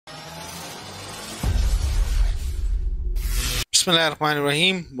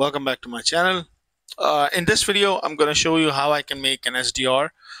Bismillahirrahmanirrahim. Welcome back to my channel. In this video, I'm going to show you how I can make an SDR,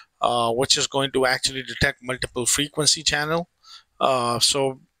 which is going to actually detect multiple frequency channel.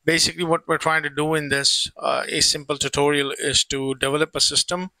 So basically what we're trying to do in this a simple tutorial is to develop a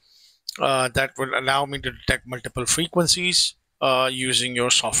system that will allow me to detect multiple frequencies using your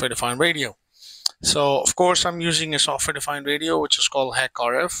software-defined radio. So of course, I'm using a software-defined radio, which is called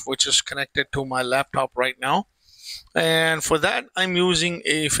HackRF, which is connected to my laptop right now. And for that, I'm using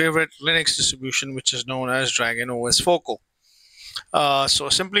a favorite Linux distribution, which is known as DragonOS Focal. So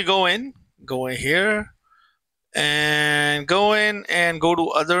simply go in here, and go in and go to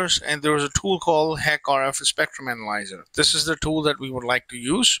others. And there's a tool called HackRF Spectrum Analyzer. This is the tool that we would like to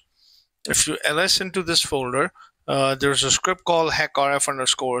use. If you ls into this folder, there's a script called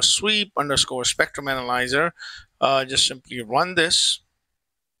HackRF_sweep_spectrum analyzer. Just simply run this,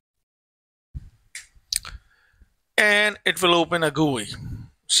 and it will open a GUI.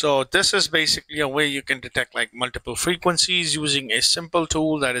 So this is basically a way you can detect like multiple frequencies using a simple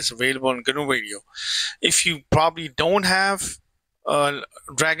tool that is available on GNU Radio. If you probably don't have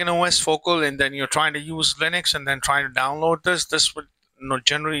DragonOS Focal and then you're trying to use Linux and then trying to download this would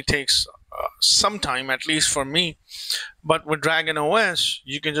generally takes some time, at least for me. But with DragonOS,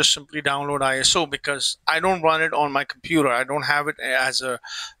 you can just simply download ISO, because I don't run it on my computer. I don't have it as a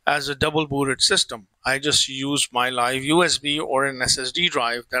double booted system. I just use my live USB or an SSD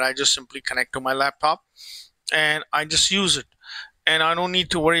drive that I just simply connect to my laptop, and I just use it. And I don't need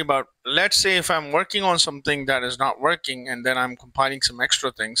to worry about, let's say if I'm working on something that is not working and then I'm compiling some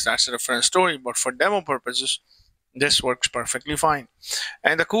extra things, that's a different story. But for demo purposes, this works perfectly fine.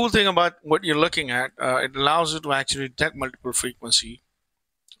 And the cool thing about what you're looking at, it allows you to actually detect multiple frequency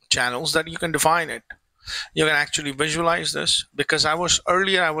channels that you can define it. You can actually visualize this, because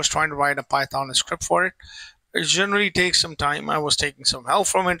earlier I was trying to write a Python script for it. It generally takes some time. I was taking some help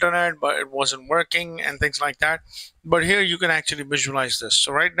from internet, but it wasn't working and things like that. But here you can actually visualize this.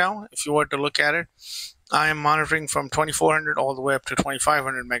 So right now, if you were to look at it, I am monitoring from 2400 all the way up to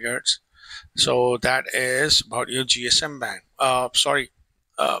 2500 megahertz. So that is about your GSM band.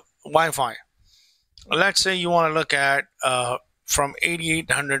 Wi-Fi. Let's say you want to look at from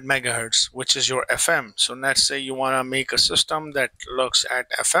 8800 megahertz, which is your FM. So let's say you want to make a system that looks at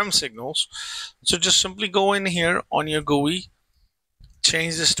FM signals. So just simply go in here on your GUI,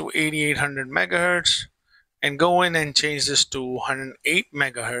 change this to 8800 megahertz, and go in and change this to 108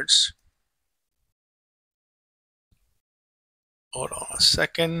 megahertz. Hold on a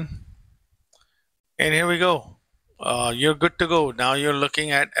second. And here we go. You're good to go. Now you're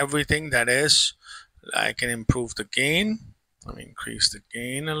looking at everything that is. I can improve the gain. Let me increase the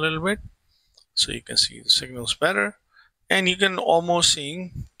gain a little bit so you can see the signals better. And you can almost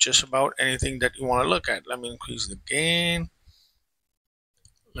see just about anything that you want to look at. Let me increase the gain.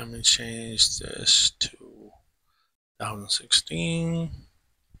 Let me change this to 2016.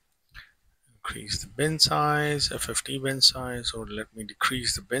 Increase the bin size, FFT bin size, or let me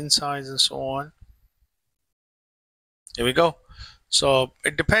decrease the bin size and so on. Here we go. So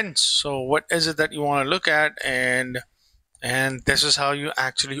it depends. So what is it that you want to look at, and this is how you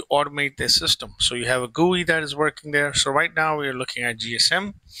actually automate this system. So you have a GUI that is working there. So right now we are looking at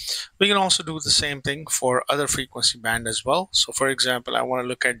GSM. We can also do the same thing for other frequency band as well. So for example, I want to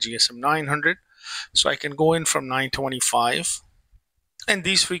look at GSM 900. So I can go in from 925, and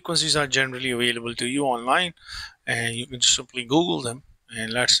these frequencies are generally available to you online, and you can just simply Google them.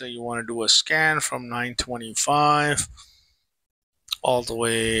 And let's say you want to do a scan from 925 all the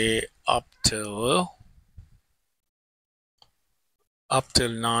way up till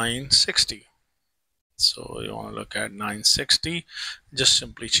 960. So you want to look at 960. Just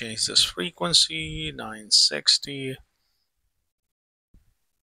simply change this frequency, 960.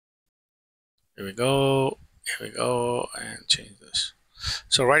 Here we go, and change this.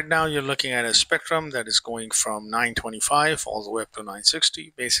 So right now you're looking at a spectrum that is going from 925 all the way up to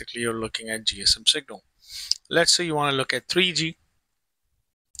 960. Basically, you're looking at GSM signal. Let's say you want to look at 3G.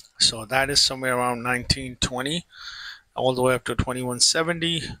 So that is somewhere around 1920 all the way up to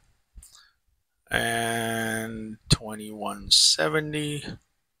 2170 and 2170.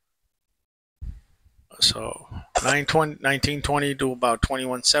 So 1920 to about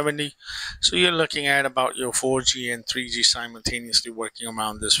 2170. So you're looking at about your 4G and 3G simultaneously working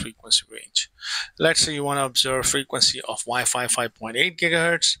around this frequency range. Let's say you want to observe frequency of Wi-Fi 5.8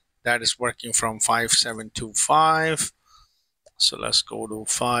 gigahertz. That is working from 5725. So let's go to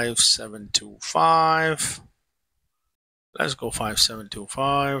 5725. Let's go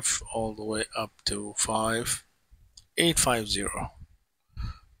 5725 all the way up to 5850.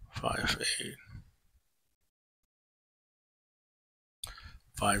 58.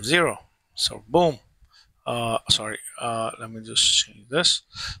 50. So boom. Sorry, let me just change this.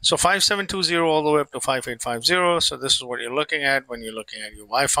 So 5720 all the way up to 5850. So this is what you're looking at when you're looking at your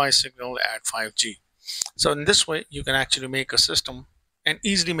Wi-Fi signal at 5G. So in this way, you can actually make a system and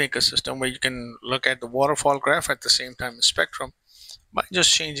easily make a system where you can look at the waterfall graph at the same time as spectrum by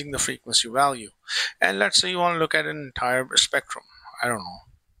just changing the frequency value. And let's say you want to look at an entire spectrum. I don't know.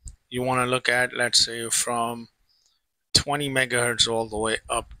 You want to look at, let's say, from 20 megahertz all the way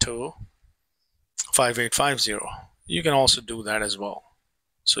up to 5850. You can also do that as well.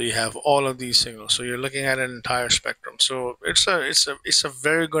 So you have all of these signals. So you're looking at an entire spectrum. So it's a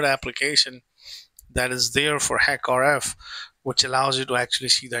very good application that is there for HackRF, which allows you to actually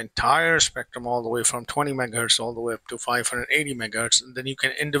see the entire spectrum all the way from 20 megahertz all the way up to 580 megahertz. And then you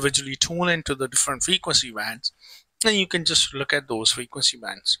can individually tune into the different frequency bands, and you can just look at those frequency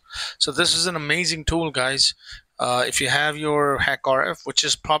bands. So this is an amazing tool, guys. If you have your HackRF, which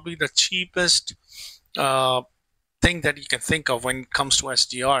is probably the cheapest thing that you can think of when it comes to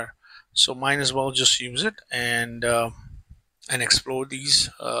SDR, so might as well just use it and explore these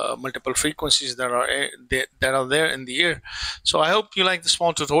multiple frequencies that are there in the air. So I hope you like the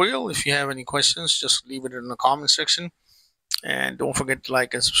small tutorial. If you have any questions, just leave it in the comment section, and don't forget to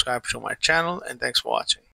like and subscribe to my channel. And thanks for watching.